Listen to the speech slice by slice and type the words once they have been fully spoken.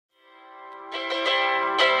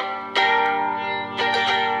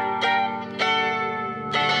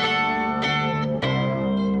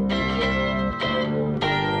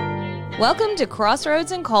Welcome to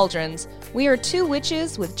Crossroads and Cauldrons. We are two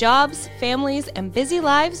witches with jobs, families, and busy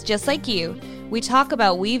lives just like you. We talk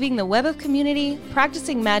about weaving the web of community,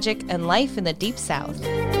 practicing magic, and life in the Deep South.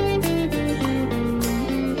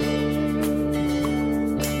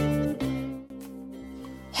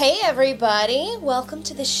 Hey everybody, welcome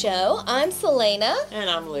to the show. I'm Selena.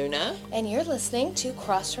 And I'm Luna. And you're listening to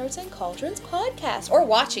Crossroads and Cauldrons podcast. Or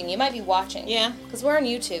watching, you might be watching. Yeah. Because we're on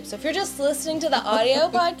YouTube. So if you're just listening to the audio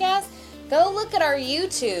podcast, go look at our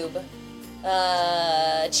YouTube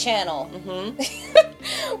channel.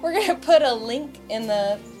 Mm-hmm. We're going to put a link in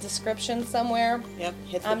the description somewhere. Yep.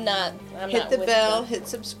 Hit the bell, hit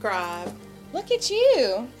subscribe. Look at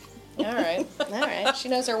you. All right. She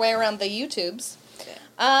knows her way around the YouTubes.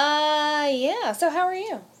 Yeah. So how are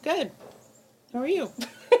you? Good. How are you?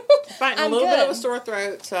 Fighting a little bit of a sore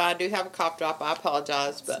throat, so I do have a cough drop. I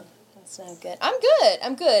apologize, but that's no good.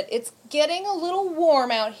 I'm good. It's getting a little warm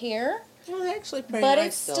out here. Well, actually pretty but nice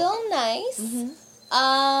it's still nice. Mm-hmm.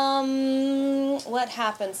 What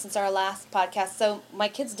happened since our last podcast? So my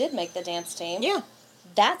kids did make the dance team. Yeah.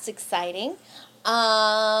 That's exciting.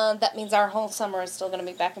 That means our whole summer is still going to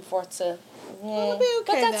be back and forth to... It'll be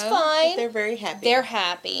okay, but that's though. fine. But they're very happy. They're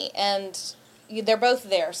happy, and they're both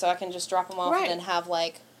there, so I can just drop them off and then have,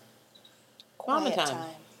 like, quiet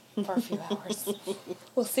time for a few hours.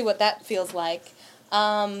 We'll see what that feels like.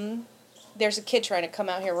 There's a kid trying to come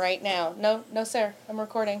out here right now. No, sir. I'm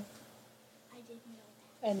recording. I didn't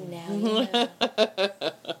know. And now you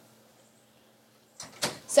know.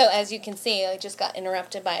 So, as you can see, I just got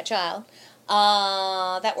interrupted by a child.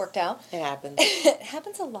 That worked out. It happens. It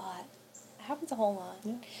happens a lot. It happens a whole lot.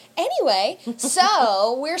 Yeah. Anyway,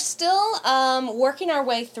 so we're still working our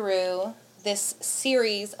way through this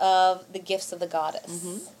series of the Gifts of the Goddess.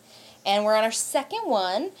 Mm-hmm. And we're on our second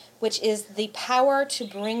one, which is the power to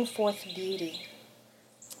bring forth beauty.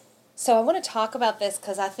 So I want to talk about this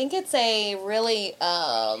because I think it's a really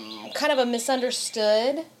kind of a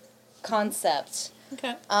misunderstood concept.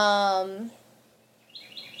 Okay.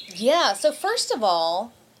 Yeah, so first of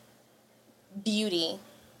all, beauty.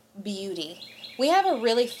 We have a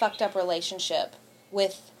really fucked up relationship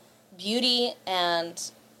with beauty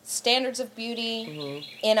and standards of beauty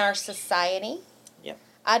in our society. Yep.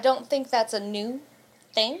 I don't think that's a new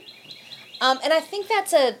thing. And I think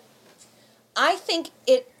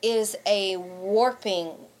it is a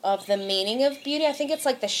warping of the meaning of beauty. I think it's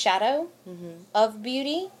like the shadow of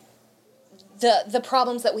beauty. The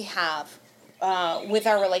problems that we have with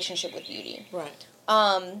our relationship with beauty. Right.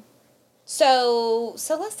 So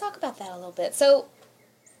let's talk about that a little bit. So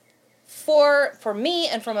for me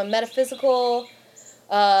and from a metaphysical,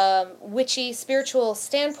 witchy, spiritual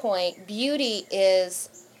standpoint, beauty is,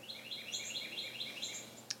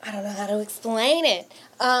 I don't know how to explain it.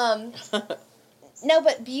 No,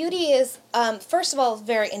 but beauty is, first of all,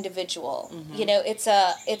 very individual. Mm-hmm. You know, it's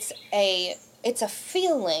a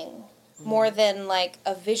feeling more than like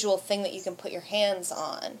a visual thing that you can put your hands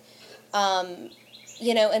on.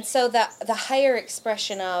 You know, and so the higher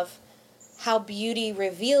expression of how beauty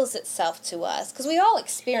reveals itself to us, because we all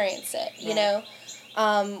experience it, you know,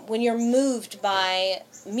 when you're moved by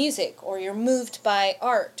music, or you're moved by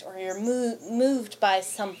art, or you're moved by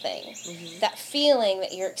something, that feeling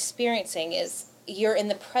that you're experiencing is you're in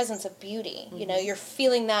the presence of beauty. You know, you're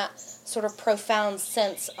feeling that sort of profound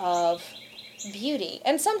sense of beauty.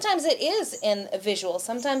 And sometimes it is in a visual.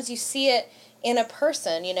 Sometimes you see it in a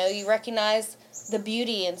person, you know, you recognize the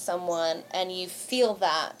beauty in someone and you feel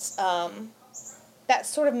that that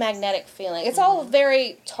sort of magnetic feeling. It's all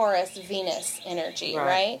very Taurus, Venus energy,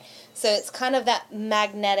 right? So it's kind of that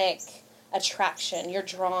magnetic attraction. You're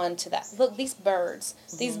drawn to that. Look, these birds.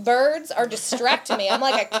 These birds are distracting me. I'm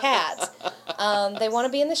like a cat. They want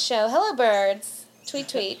to be in the show. Hello, birds. Tweet,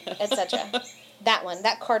 tweet, etc. That one.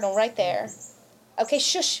 That cardinal right there. Okay,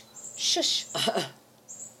 shush. Shush.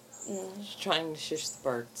 Just trying to shush the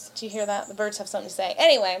birds. Do you hear that? The birds have something to say.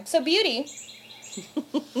 Anyway, so beauty.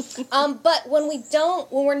 But when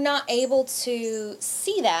we're not able to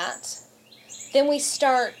see that, then we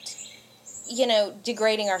start, you know,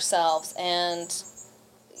 degrading ourselves and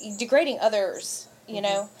degrading others, you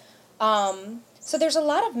know. So there's a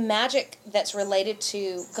lot of magic that's related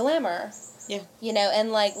to glamour. Yeah. You know,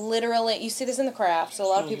 and like literally, you see this in the craft, so a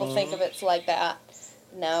lot of people think of it like that.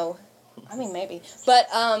 No. I mean, maybe. But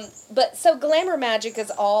so glamour magic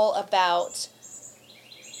is all about...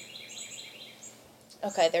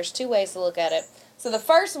 Okay, there's two ways to look at it. So the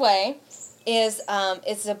first way is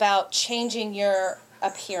it's about changing your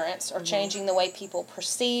appearance or changing the way people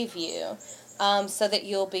perceive you so that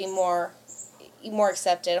you'll be more more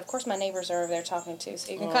accepted. Of course, my neighbors are over there talking too,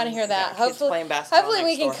 so you can kind of hear that. Kids playing basketball Hopefully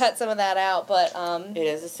we can door. cut some of that out. But it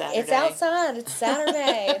is a Saturday. It's outside. It's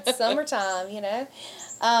Saturday. It's summertime. You know.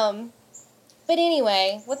 But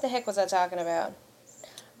anyway, what the heck was I talking about?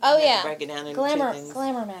 Oh yeah, break it down into glamour, two things.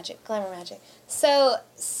 glamour magic. So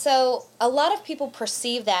a lot of people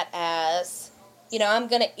perceive that as, you know, I'm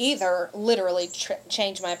going to either literally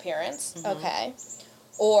change my appearance, okay,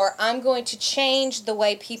 or I'm going to change the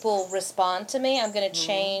way people respond to me. I'm going to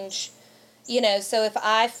change, you know, so if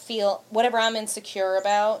I feel whatever I'm insecure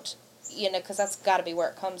about, you know, because that's got to be where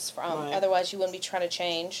it comes from. Right. Otherwise, you wouldn't be trying to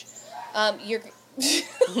change. You're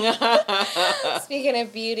speaking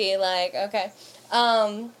of beauty, like, okay.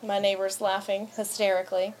 My neighbor's laughing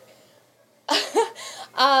hysterically.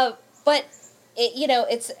 But it, you know,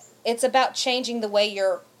 it's about changing the way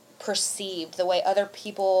you're perceived, the way other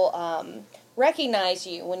people recognize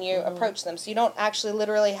you when you approach them. So you don't actually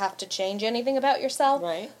literally have to change anything about yourself,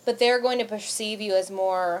 Right. but they're going to perceive you as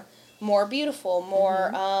more beautiful,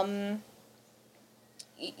 more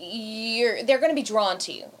they're going to be drawn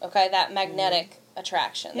to you. Okay, that magnetic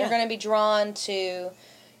attraction. Yeah. They're going to be drawn to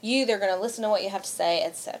you. They're going to listen to what you have to say,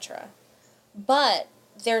 etc. But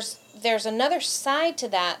there's another side to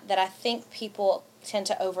that I think people tend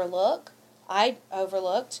to overlook. I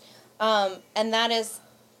overlooked, and that is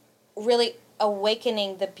really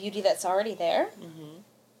awakening the beauty that's already there.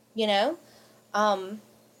 You know,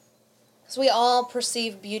 because we all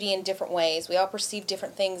perceive beauty in different ways. We all perceive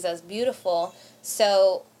different things as beautiful.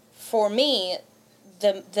 So for me,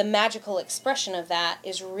 the magical expression of that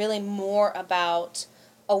is really more about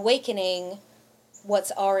awakening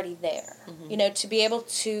what's already there. You know, to be able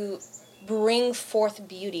to bring forth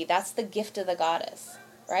beauty. That's the gift of the goddess,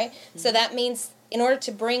 right? So that means in order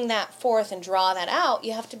to bring that forth and draw that out,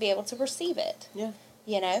 you have to be able to perceive it. Yeah.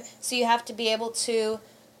 You know? So you have to be able to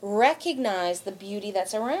recognize the beauty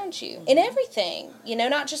that's around you in everything, you know,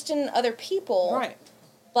 not just in other people, Right.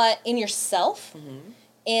 but in yourself,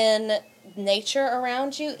 in nature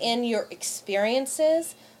around you, in your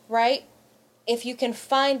experiences, right? If you can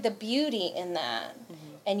find the beauty in that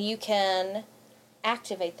and you can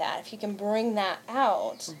activate that, if you can bring that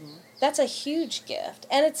out, that's a huge gift.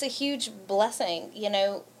 And it's a huge blessing, you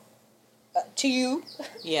know, to you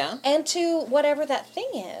Yeah. and to whatever that thing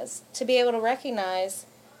is, to be able to recognize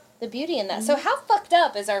the beauty in that. So how fucked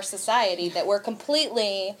up is our society that we're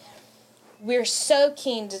so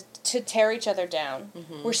keen to tear each other down.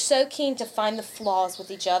 We're so keen to find the flaws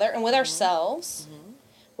with each other and with ourselves.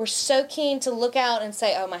 We're so keen to look out and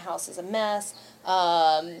say, oh, my house is a mess.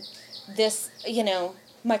 This, you know,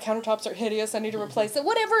 my countertops are hideous. I need to replace it.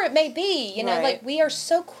 Whatever it may be, you know, Right. like we are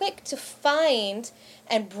so quick to find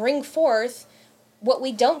and bring forth what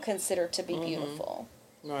we don't consider to be beautiful.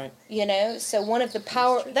 Right. You know, so one of the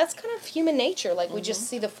that's kind of human nature. Like we just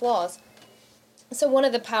see the flaws. So one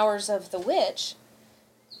of the powers of the witch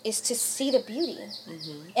is to see the beauty.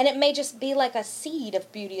 And it may just be like a seed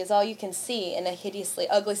of beauty is all you can see in a hideously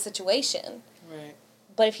ugly situation. Right.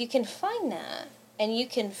 But if you can find that, and you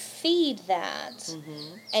can feed that,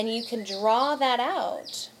 and you can draw that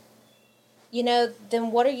out, you know,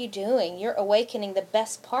 then what are you doing? You're awakening the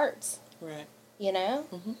best parts, Right. you know?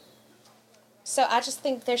 So I just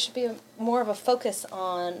think there should be more of a focus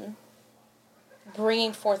on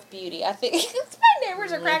bringing forth beauty. I think my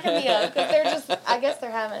neighbors are cracking me up because they're just, I guess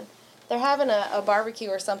they're having a barbecue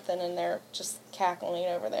or something and they're just cackling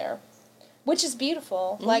over there, which is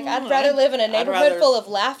beautiful. Like I'd rather live in a neighborhood full of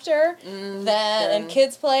laughter and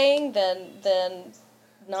kids playing than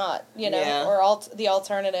not, you know, or the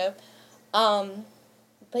alternative.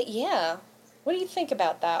 But yeah, what do you think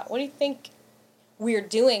about that? What do you think we're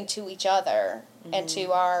doing to each other and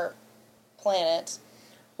to our planet?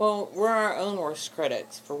 Well, we're our own worst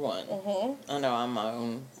critics, for one. I know I'm my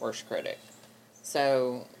own worst critic.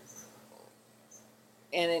 So,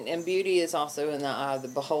 and beauty is also in the eye of the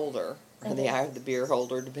beholder, or the eye of the beer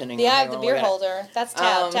holder, depending on the eye how of the you beer look at it. holder. That's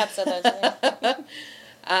Tab. Tab said that to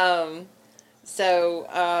me.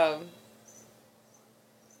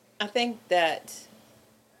 I think that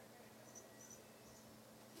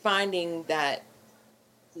finding that,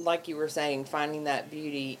 like you were saying, finding that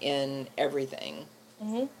beauty in everything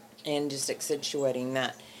and just accentuating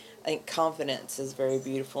that. I think confidence is very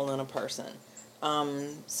beautiful in a person.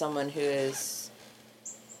 Someone who is,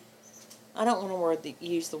 I don't want to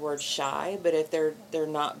use the word shy, but if they're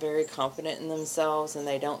not very confident in themselves and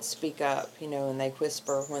they don't speak up, you know, and they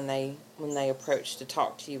whisper when they approach to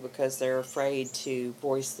talk to you because they're afraid to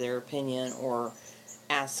voice their opinion or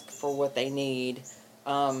ask for what they need,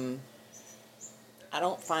 I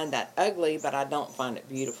don't find that ugly, but I don't find it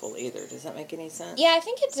beautiful either. Does that make any sense? Yeah, I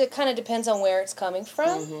think it kind of depends on where it's coming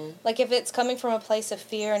from. Mm-hmm. Like, if it's coming from a place of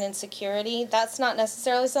fear and insecurity, that's not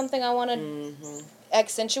necessarily something I want to Mm-hmm.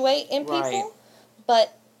 accentuate in people. Right.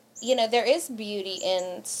 But, you know, there is beauty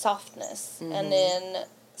in softness and in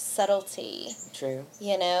subtlety, True.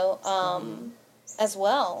 you know, as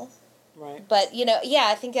well. Right. But, you know, yeah,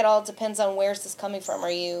 I think it all depends on where's this coming from.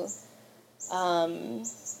 Are you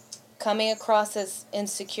coming across as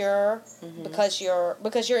insecure because you're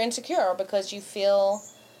insecure or because you feel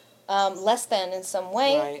less than in some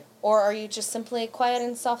way? Right. Or are you just simply quiet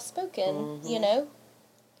and soft-spoken, you know?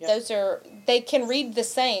 Yep. They can read the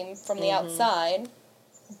same from the outside,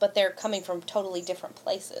 but they're coming from totally different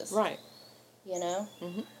places. Right. You know?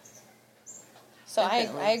 Mhm. So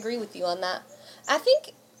Definitely. I agree with you on that. I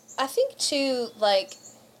think too, like,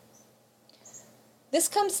 this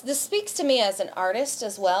speaks to me as an artist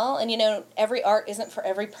as well, and you know, every art isn't for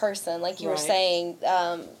every person, like you were Right. saying.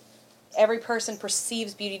 Every person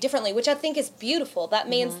perceives beauty differently, which I think is beautiful. That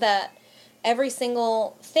means that every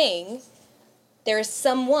single thing, there is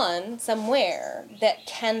someone somewhere that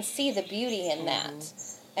can see the beauty in that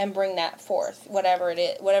and bring that forth, whatever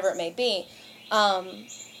it may be.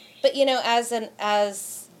 But you know, as an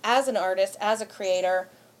artist, as a creator,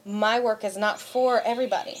 my work is not for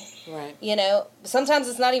everybody. Right. You know, sometimes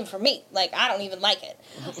it's not even for me. Like, I don't even like it.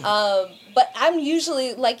 But I'm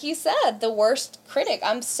usually, like you said, the worst critic.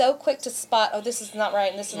 I'm so quick to spot, oh, this is not right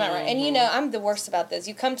and this is not right. And, you know, I'm the worst about this.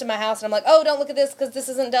 You come to my house and I'm like, oh, don't look at this because this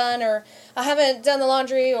isn't done, or I haven't done the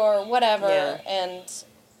laundry or whatever. Yeah. And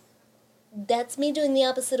that's me doing the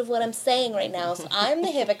opposite of what I'm saying right now. So I'm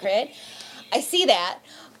the hypocrite. I see that.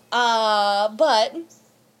 But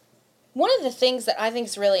one of the things that I think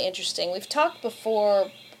is really interesting, we've talked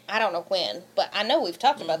before, I don't know when, but I know we've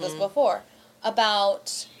talked about this before,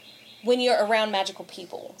 about when you're around magical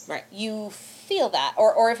people. Right. You feel that.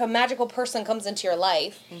 Or if a magical person comes into your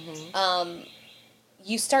life,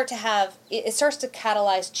 you start to have, it starts to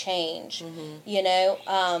catalyze change, you know?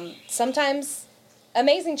 Sometimes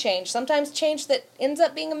amazing change, sometimes change that ends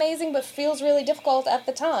up being amazing but feels really difficult at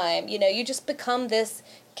the time. You know, you just become this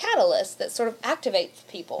catalyst that sort of activates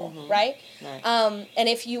people, right? Right. And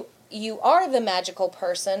if you are the magical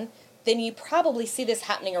person, then you probably see this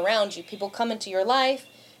happening around you. People come into your life,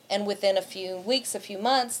 and within a few weeks, a few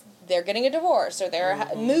months, they're getting a divorce, or they're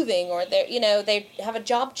moving, or they have a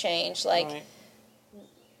job change. Like, Right.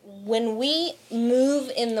 when we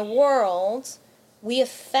move in the world, we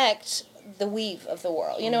affect the weave of the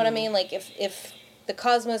world. You know what I mean? Like, if the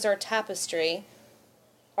cosmos are a tapestry,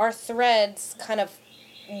 our threads kind of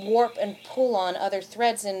warp and pull on other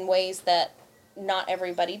threads in ways that not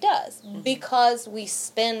everybody does, because we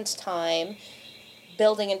spend time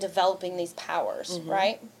building and developing these powers,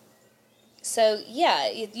 right? So, yeah,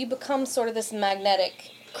 you become sort of this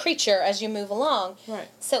magnetic creature as you move along. Right.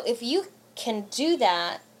 So if you can do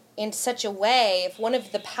that in such a way, if one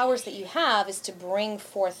of the powers that you have is to bring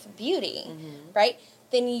forth beauty, right,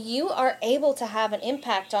 then you are able to have an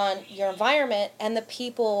impact on your environment and the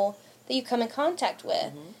people that you come in contact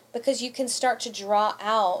with, because you can start to draw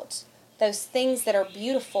out those things that are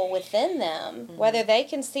beautiful within them, whether they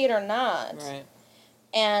can see it or not. Right.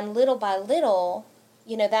 And little by little,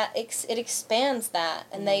 you know, that it expands that,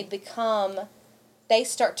 and they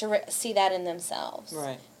start to see that in themselves.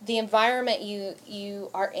 Right. The environment you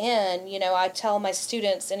are in, you know, I tell my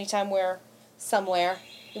students anytime we're somewhere,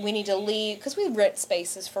 we need to leave, because we rent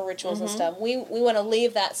spaces for rituals and stuff. We want to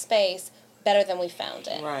leave that space better than we found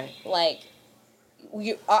it. Right. Like,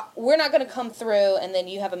 we're not going to come through and then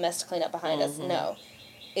you have a mess to clean up behind us. No.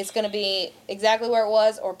 It's going to be exactly where it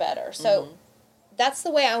was or better. So that's the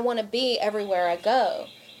way I want to be everywhere I go.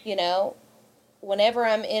 You know, whenever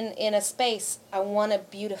I'm in a space, I want to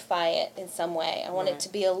beautify it in some way. I want it to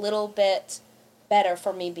be a little bit better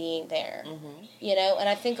for me being there. You know, and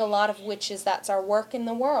I think a lot of witches, that's our work in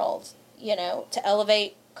the world, you know, to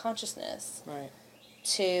elevate consciousness. Right.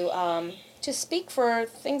 To speak for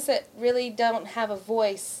things that really don't have a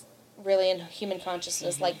voice really in human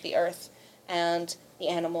consciousness, like the earth and the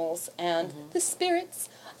animals and the spirits.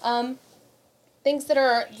 Things that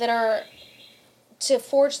are to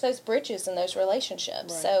forge those bridges and those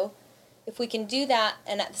relationships. Right. So if we can do that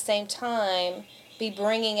and at the same time be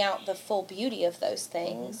bringing out the full beauty of those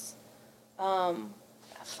things,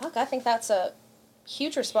 I think that's a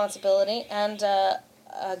huge responsibility and a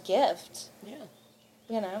gift. Yeah.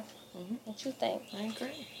 You know, what you think? I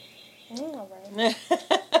agree. All right.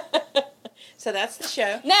 So that's the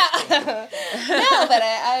show. No, but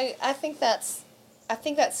I think that's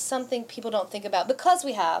something people don't think about, because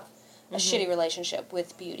we have a shitty relationship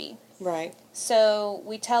with beauty. Right. So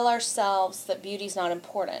we tell ourselves that beauty's not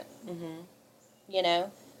important. You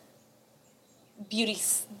know?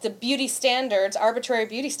 The beauty standards, arbitrary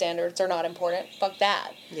beauty standards are not important. Fuck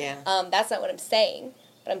that. Yeah. That's not what I'm saying.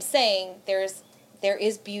 But I'm saying there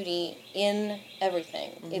is beauty in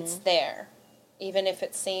everything. It's there. Even if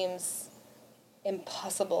it seems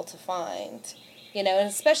impossible to find. You know, and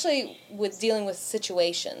especially with dealing with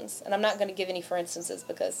situations. And I'm not going to give any for instances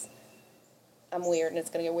because I'm weird and it's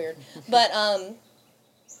going to get weird. But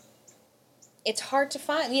it's hard to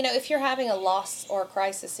find. You know, if you're having a loss or a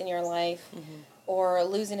crisis in your life or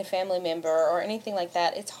losing a family member or anything like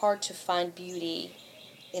that, it's hard to find beauty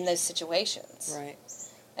in those situations. Right.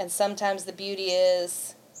 And sometimes the beauty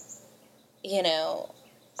is, you know,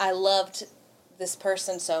 I loved this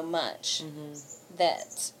person so much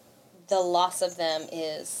that the loss of them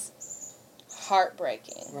is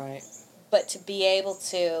heartbreaking. Right. But to be able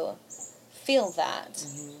to feel that,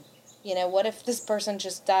 you know, what if this person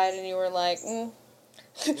just died and you were like,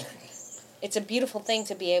 It's a beautiful thing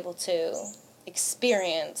to be able to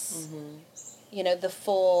experience, you know, the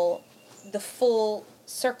full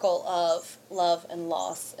circle of love and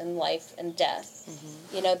loss and life and death.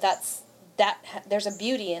 You know, there's a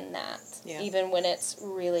beauty in that, even when it's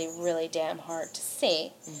really, really damn hard to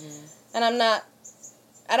see. And I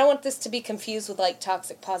don't want this to be confused with, like,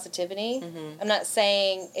 toxic positivity. I'm not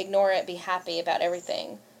saying ignore it, be happy about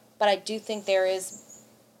everything. But I do think there is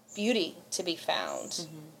beauty to be found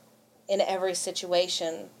in every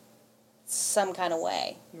situation, some kind of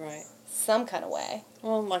way. Right. Some kind of way.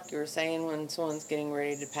 Well, like you were saying, when someone's getting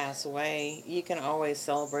ready to pass away, you can always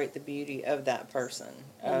celebrate the beauty of that person,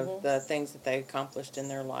 of the things that they accomplished in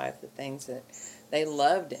their life, the things that they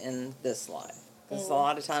loved in this life. Because a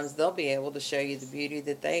lot of times they'll be able to show you the beauty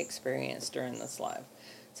that they experienced during this life.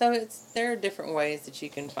 So there are different ways that you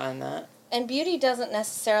can find that. And beauty doesn't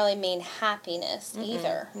necessarily mean happiness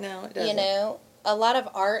either. No, it doesn't. You know, a lot of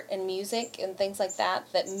art and music and things like that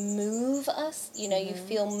move us, you know, you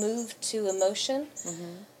feel moved to emotion,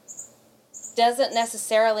 doesn't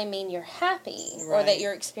necessarily mean you're happy or that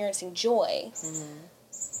you're experiencing joy.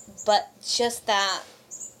 But just that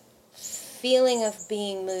feeling of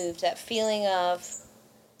being moved, that feeling of,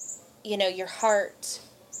 you know, your heart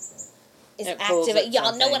is active.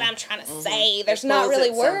 Y'all know what I'm trying to say. There's not really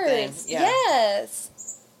words. Yes.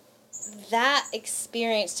 That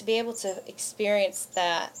experience, to be able to experience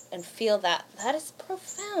that and feel that is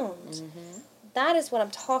profound. That is what I'm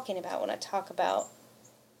talking about when I talk about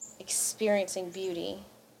experiencing beauty.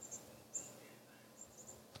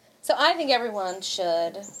 So I think everyone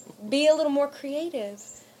should be a little more creative.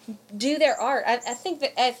 Do their art. I think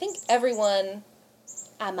everyone,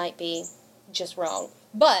 I might be just wrong,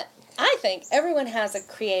 but I think everyone has a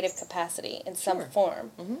creative capacity in some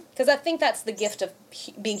form. Because I think that's the gift of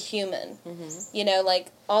being human. You know, like,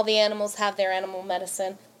 all the animals have their animal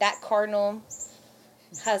medicine. That cardinal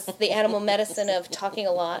has the animal medicine of talking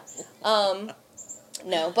a lot.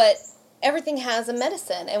 No, but everything has a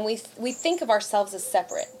medicine, and we think of ourselves as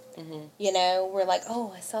separate. You know, we're like,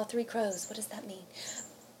 oh, I saw 3 crows. What does that mean?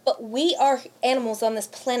 But we are animals on this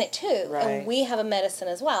planet, too, and we have a medicine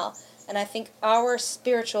as well. And I think our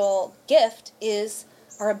spiritual gift is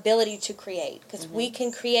our ability to create, because we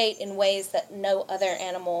can create in ways that no other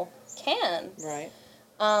animal can. Right.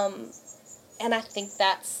 And I think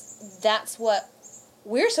that's what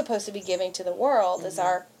we're supposed to be giving to the world, is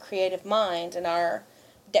our creative mind and our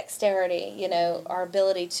dexterity, you know, our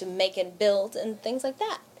ability to make and build and things like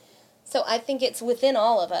that. So I think it's within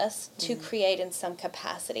all of us to create in some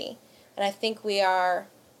capacity. And I think we are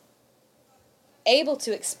able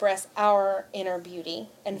to express our inner beauty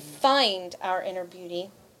and find our inner beauty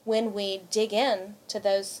when we dig in to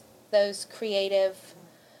those creative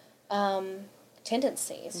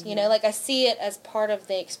tendencies. You know, like, I see it as part of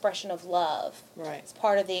the expression of love. Right. It's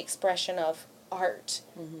part of the expression of art.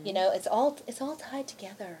 You know, it's all tied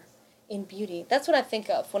together in beauty. That's what I think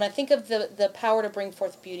of when I think of the power to bring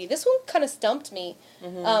forth beauty. This one kind of stumped me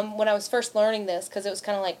when I was first learning this, because it was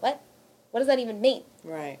kind of like, what does that even mean?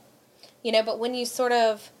 Right. You know, but when you sort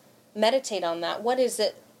of meditate on that, what is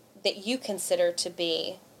it that you consider to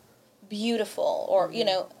be beautiful or, you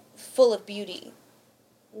know, full of beauty?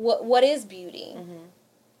 What is beauty?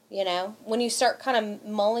 You know, when you start kind of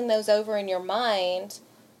mulling those over in your mind,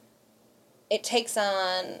 it takes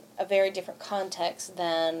on a very different context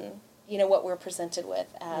than, you know, what we're presented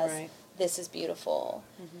with as this is beautiful,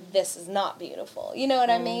 this is not beautiful. You know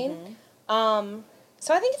what I mean?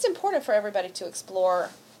 So I think it's important for everybody to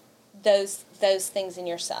explore those things in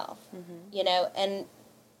yourself, you know, and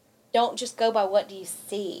don't just go by what do you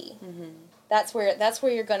see, That's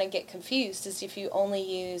where you're going to get confused, is if you only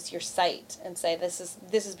use your sight and say this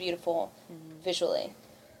is beautiful visually.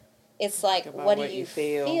 It's like, what do you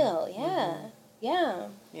feel? Yeah. Yeah.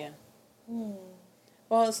 Yeah.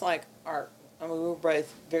 Well, it's like art. I mean, we're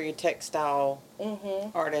both very textile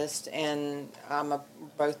artists, and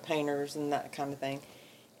both painters and that kind of thing.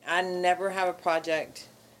 I never have a project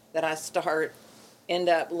that I start end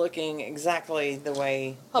up looking exactly the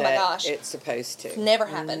way that it's supposed to. It's never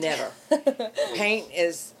happened. Never. Paint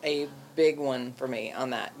is a big one for me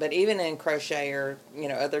on that. But even in crochet or,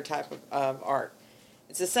 other type of art,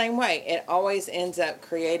 it's the same way. It always ends up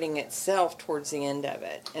creating itself towards the end of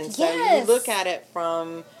it. And so you look at it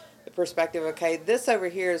from the perspective, okay, this over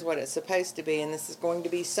here is what it's supposed to be, and this is going to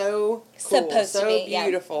be so cool, so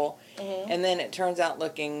beautiful. And then it turns out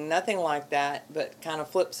looking nothing like that, but kind of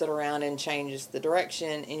flips it around and changes the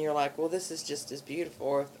direction, and you're like, well, this is just as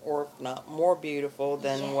beautiful, or if not more beautiful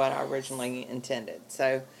than what I originally intended.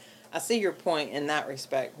 So I see your point in that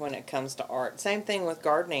respect when it comes to art. Same thing with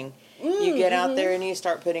gardening. You get out there and you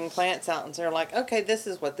start putting plants out, and so you're like, okay, this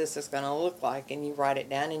is what this is going to look like, and you write it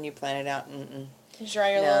down and you plan it out. You draw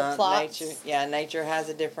your little plots. Nature has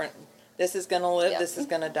a different, this is going to live, this is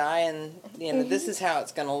going to die, and this is how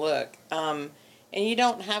it's going to look. And you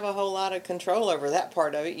don't have a whole lot of control over that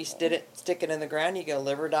part of it. You stick it in the ground, you go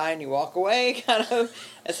live or die, and you walk away, kind of.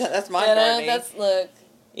 That's my gardening.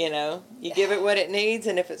 You give it what it needs,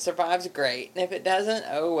 and if it survives, great. And if it doesn't,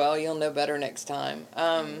 oh well, you'll know better next time.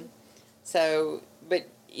 But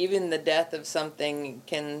even the death of something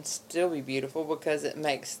can still be beautiful because it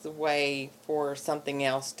makes the way for something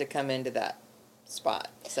else to come into that spot.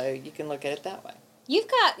 So you can look at it that way. You've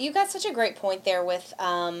got such a great point there with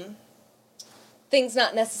things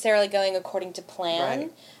not necessarily going according to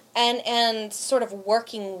plan, and sort of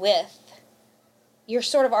working with your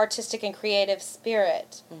sort of artistic and creative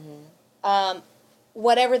spirit.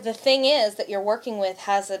 Whatever the thing is that you're working with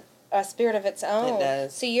has a spirit of its own. It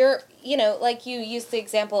does. So you're, like you used the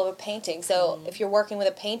example of a painting. So if you're working with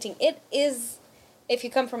a painting, it is, if you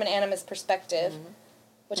come from an animist perspective,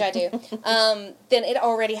 which I do, then it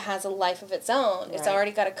already has a life of its own. It's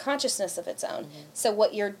already got a consciousness of its own. So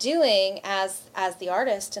what you're doing as the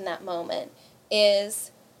artist in that moment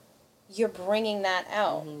is you're bringing that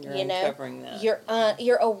out. You're uncovering that.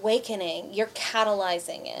 You're awakening. You're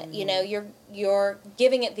catalyzing it. You're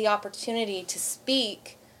giving it the opportunity to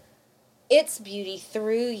speak its beauty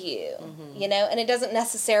through you. And it doesn't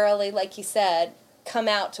necessarily, like you said, come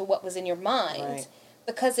out to what was in your mind,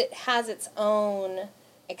 because it has its own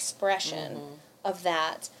expression of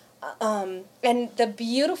that. And the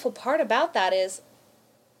beautiful part about that is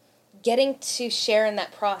getting to share in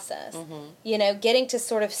that process, getting to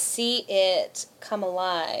sort of see it come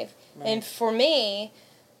alive. And for me,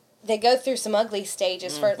 they go through some ugly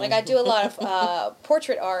stages first. Like, I do a lot of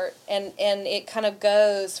portrait art, and it kind of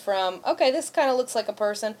goes from, okay, this kind of looks like a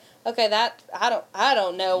person. Okay, that I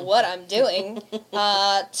don't know what I'm doing.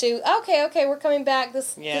 To okay, we're coming back.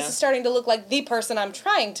 This is starting to look like the person I'm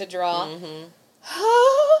trying to draw.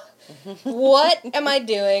 What am I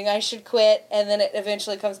doing? I should quit. And then it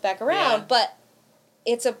eventually comes back around. But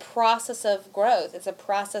it's a process of growth. It's a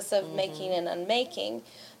process of making and unmaking.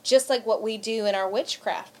 Just like what we do in our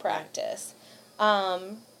witchcraft practice.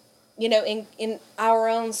 In our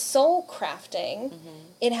own soul crafting,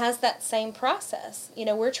 it has that same process.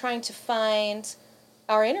 We're trying to find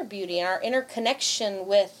our inner beauty and our inner connection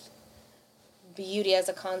with beauty as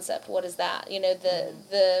a concept. What is that?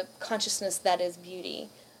 The consciousness that is beauty.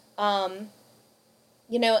 I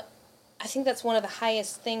think that's one of the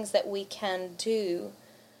highest things that we can do,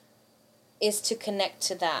 is to connect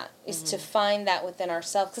to that, is to find that within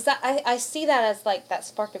ourselves. Because I see that as like that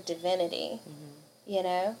spark of divinity,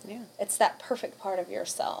 Yeah. It's that perfect part of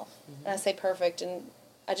yourself. And I say perfect, and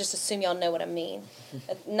I just assume y'all know what I mean.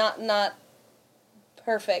 Not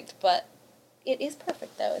perfect, but it is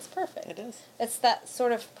perfect, though. It's perfect. It is. It's that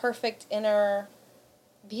sort of perfect inner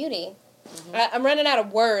beauty. I'm running out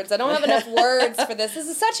of words. I don't have enough words for this. This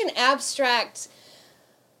is such an abstract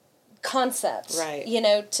concept, right?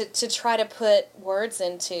 To try to put words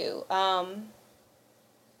into. I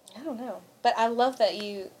don't know, but I love that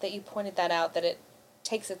you pointed that out. That it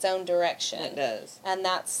takes its own direction. It does, and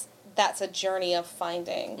that's a journey of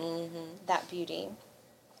finding that beauty.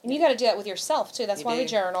 And you got to do that with yourself too. That's why we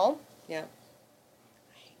journal. Yeah.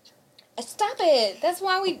 Stop it. That's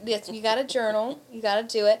why you got to journal. You got to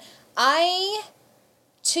do it. I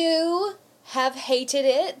too have hated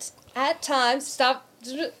it at times. Stop.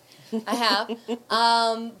 I have.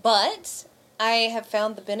 But I have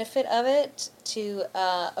found the benefit of it to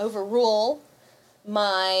overrule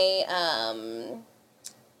my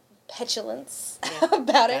petulance Yeah.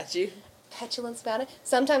 about it. Got you. Petulance about it.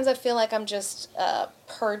 Sometimes I feel like I'm just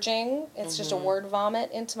purging. It's just a word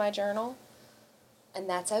vomit into my journal. And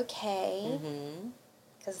that's okay.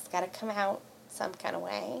 Because it's got to come out some kind of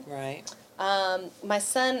way. Right. My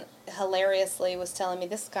son hilariously was telling me,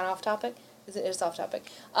 this is kind of off topic. It's off topic.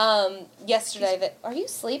 Yesterday that, are you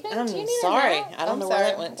sleeping? I'm Do you need sorry. a nap? I don't know sorry. where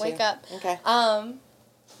that went to. Wake up. Okay.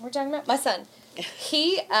 We're talking about my son.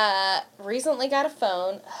 He recently got a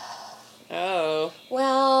phone. Oh.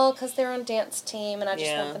 Well, because they're on dance team, and I just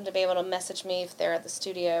Yeah. want them to be able to message me if they're at the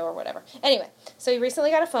studio or whatever. Anyway, so he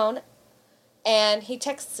recently got a phone, and he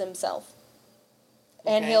texts himself.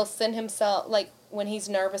 And Okay. he'll send himself, like, when he's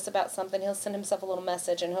nervous about something, he'll send himself a little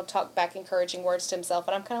message, and he'll talk back encouraging words to himself.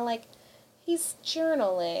 And I'm kind of like, he's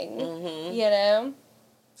journaling, you know?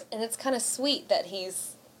 And it's kind of sweet that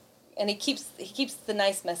he's... And he keeps the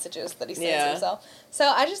nice messages that he sends himself. So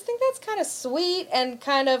I just think that's kind of sweet and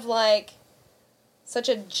kind of like such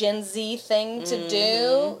a Gen Z thing to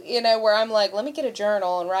do, you know, where I'm like, let me get a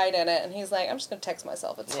journal and write in it. And he's like, I'm just going to text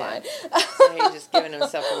myself. It's fine. So he's just giving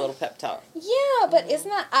himself a little pep talk. Yeah, but isn't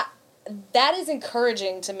that... that is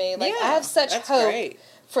encouraging to me. Like, I have such hope great.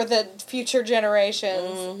 for the future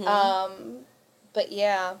generations. But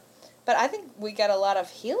yeah. But I think we got a lot of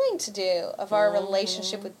healing to do of our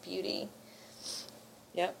relationship with beauty.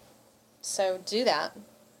 Yep. So do that,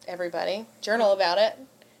 everybody. Journal about it.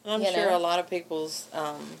 I'm sure a lot of people's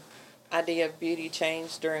idea of beauty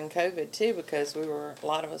changed during COVID too, because a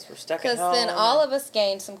lot of us were stuck at home. Because then all of us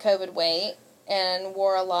gained some COVID weight and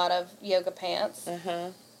wore a lot of yoga pants.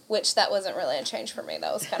 Which that wasn't really a change for me.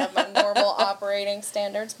 That was kind of my normal operating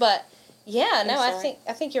standards. But yeah, no,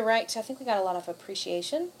 I think you're right too. I think we got a lot of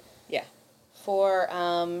appreciation. Yeah. For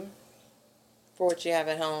what you have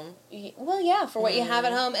at home. Well, yeah, for what you have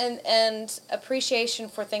at home, and appreciation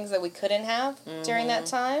for things that we couldn't have during that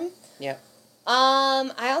time. Yep.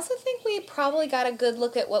 I also think we probably got a good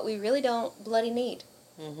look at what we really don't bloody need.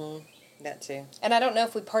 That too. And I don't know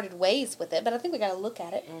if we parted ways with it, but I think we got to look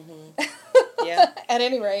at it. Yeah. At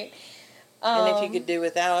any rate. And if you could do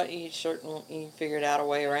without, you figured out a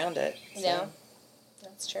way around it. So. Yeah,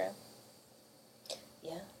 that's true.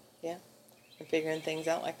 Yeah. Yeah. And figuring things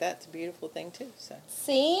out like that's a beautiful thing too. So.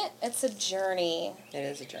 See, it's a journey. It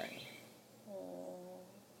is a journey.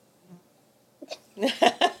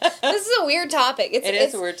 This is a weird topic. It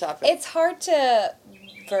is a weird topic. It's hard to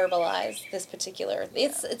verbalize this particular.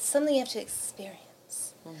 It's something you have to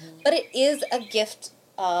experience. But it is a gift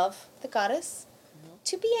of the goddess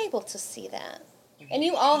to be able to see that. And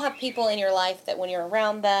you all have people in your life that when you're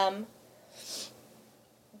around them,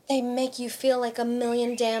 they make you feel like $1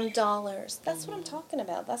 million damn dollars. That's what I'm talking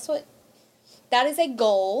about. That is a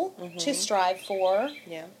goal to strive for.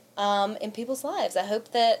 Yeah. In people's lives. I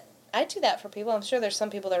hope that I do that for people. I'm sure there's some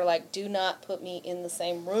people that are like, do not put me in the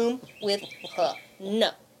same room with her.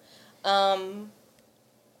 No.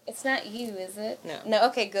 It's not you, is it? No. No,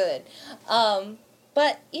 okay, good.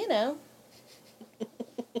 But, you know.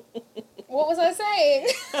 What was I saying?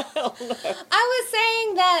 I don't know. I was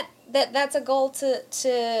saying that's a goal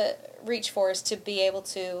to reach for, is to be able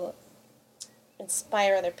to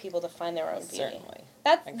inspire other people to find their own beauty. Certainly.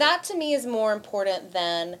 That to me is more important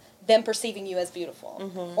than them perceiving you as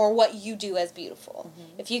beautiful or what you do as beautiful.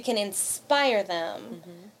 If you can inspire them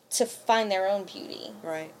to find their own beauty,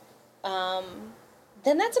 Right.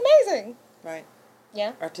 then that's amazing. Right.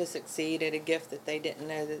 Yeah. Or to succeed at a gift that they didn't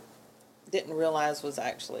realize was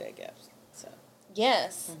actually a gift. So.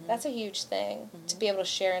 Yes, that's a huge thing, to be able to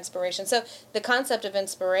share inspiration. So the concept of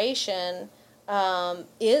inspiration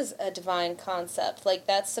is a divine concept. Like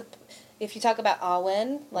if you talk about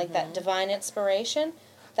Awen, like that divine inspiration,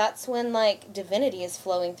 that's when like divinity is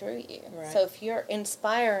flowing through you. Right. So if you're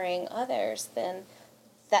inspiring others, then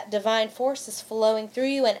that divine force is flowing through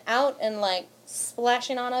you and out and like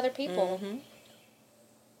splashing on other people.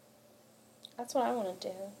 That's what I want to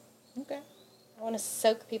do. Okay. I want to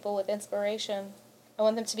soak people with inspiration. I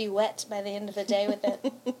want them to be wet by the end of the day with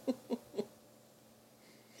it.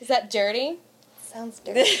 Is that dirty? Sounds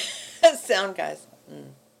dirty. Sound, guys.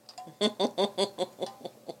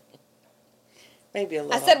 Maybe a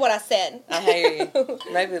little. I said what I said. I hear you.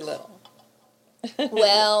 Maybe a little.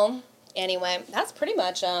 Well, anyway, that's pretty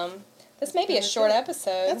much, this may be a short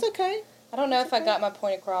episode. That's okay. I don't know if I got my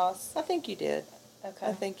point across. I think you did. Okay.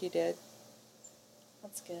 I think you did.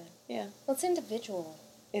 That's good. Yeah. Well, it's individual.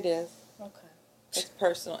 It is. Okay. It's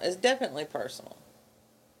personal. It's definitely personal.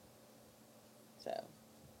 So.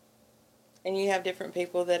 And you have different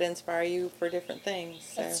people that inspire you for different things.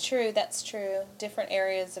 So. That's true. Different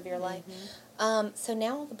areas of your life. So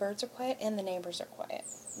now all the birds are quiet and the neighbors are quiet.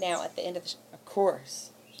 Now at the end of the Of course.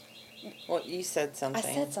 Well, you said something.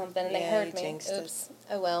 I said something and they heard me. Jinxed Oops.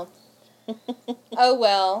 Oh well. Oh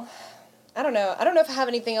well. I don't know. I don't know if I have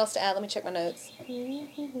anything else to add. Let me check my notes.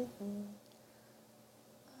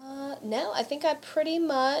 No, I think I pretty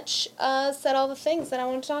much said all the things that I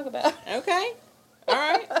wanted to talk about. Okay. All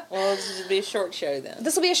right. Well, this will be a short show then.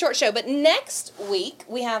 This will be a short show, but next week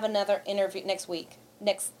we have another interview.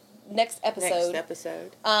 Next episode. Next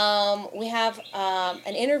episode. We have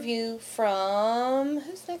an interview from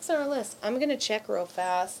who's next on our list? I'm gonna check real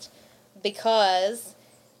fast because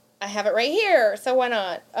I have it right here. So why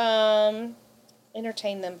not?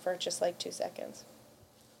 Entertain them for just like 2 seconds.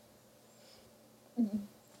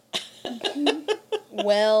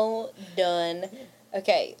 Well done.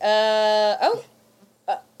 Okay.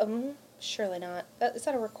 Surely not. Is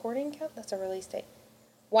that a recording count? That's a release date.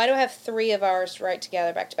 Why do I have 3 of ours right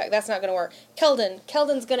together back to back? That's not going to work.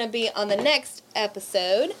 Keldon's going to be on the next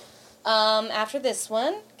episode. After this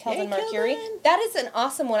one, Keldon Mercury. Keldon. That is an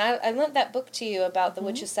awesome one. I lent that book to you about the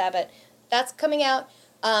Witch's Sabbath. That's coming out.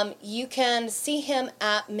 You can see him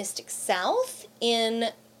at Mystic South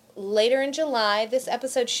later in July. This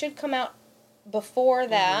episode should come out before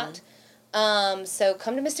that. So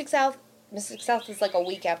come to Mystic South. Mystic South is like a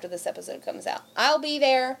week after this episode comes out. I'll be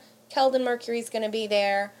there. Keldon Mercury's going to be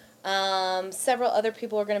there. Several other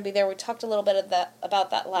people are going to be there. We talked a little bit about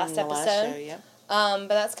that last episode. Last show, yeah. But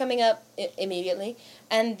that's coming up immediately.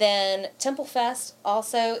 And then Temple Fest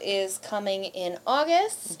also is coming in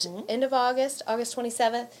August, end of August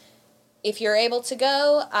 27th. If you're able to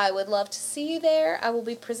go, I would love to see you there. I will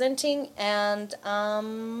be presenting, and it's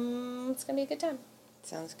going to be a good time.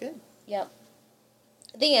 Sounds good. Yep.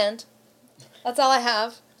 The end. That's all I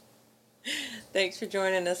have. Thanks for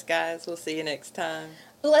joining us, guys. We'll see you next time.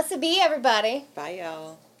 Blessed be, everybody. Bye,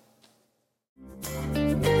 y'all.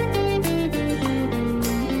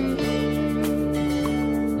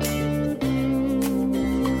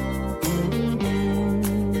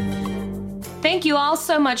 Thank you all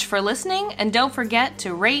so much for listening, and don't forget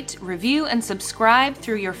to rate, review, and subscribe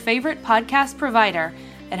through your favorite podcast provider.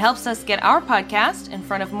 It helps us get our podcast in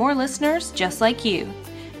front of more listeners just like you.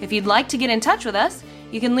 If you'd like to get in touch with us,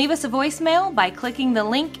 you can leave us a voicemail by clicking the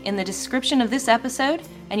link in the description of this episode,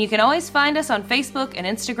 and you can always find us on Facebook and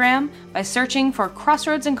Instagram by searching for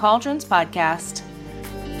Crossroads and Cauldrons Podcast.